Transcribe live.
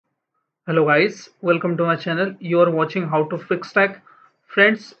Hello guys, welcome to my channel. You are watching how to fix tech.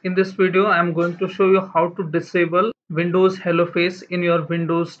 Friends, in this video I am going to show you how to disable Windows Hello Face in your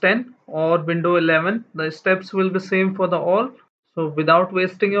Windows 10 or Windows 11. The steps will be same for the all. So without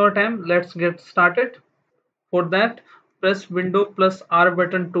wasting your time, let's get started. For that, press Window plus R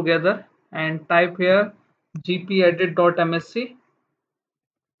button together and type here gpedit.msc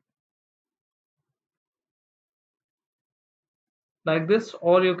like this,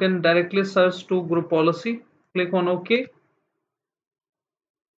 or you can directly search to group policy. Click on OK.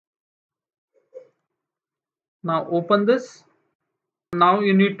 Now open this. Now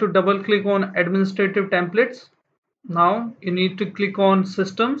you need to double click on administrative templates. Now you need to click on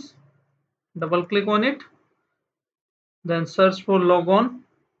systems, double click on it, then search for logon.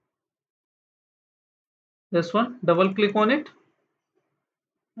 This one, double click on it,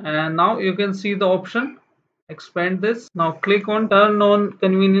 and now you can see the option expand this. Now click on turn on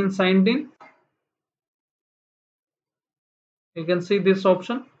convenience signed in. You can see this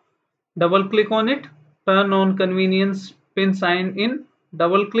option, double click on it, turn on convenience pin sign in,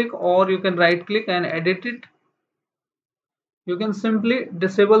 double click, or you can right click and edit it. You can simply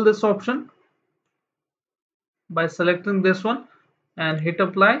disable this option by selecting this one and hit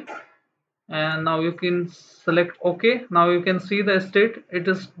apply, and now you can select OK. Now you can see the state, it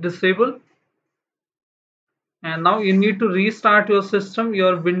is disabled, and now you need to restart your system,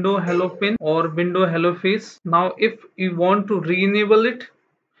 your window hello pin or window hello face. Now if you want to re-enable it,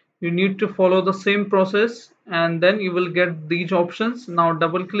 you need to follow the same process and then you will get these options. Now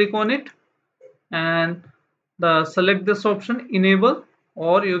double click on it and select this option enable,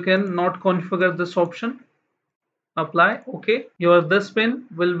 or you can not configure this option. Apply OK. Your this pin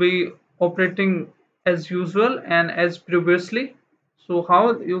will be operating as usual and as previously. So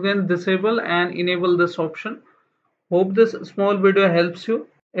how you can disable and enable this option. Hope this small video helps you.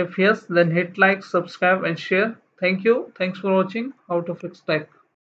 If yes, then hit like, subscribe and share. Thank you. Thanks for watching how to fix tech.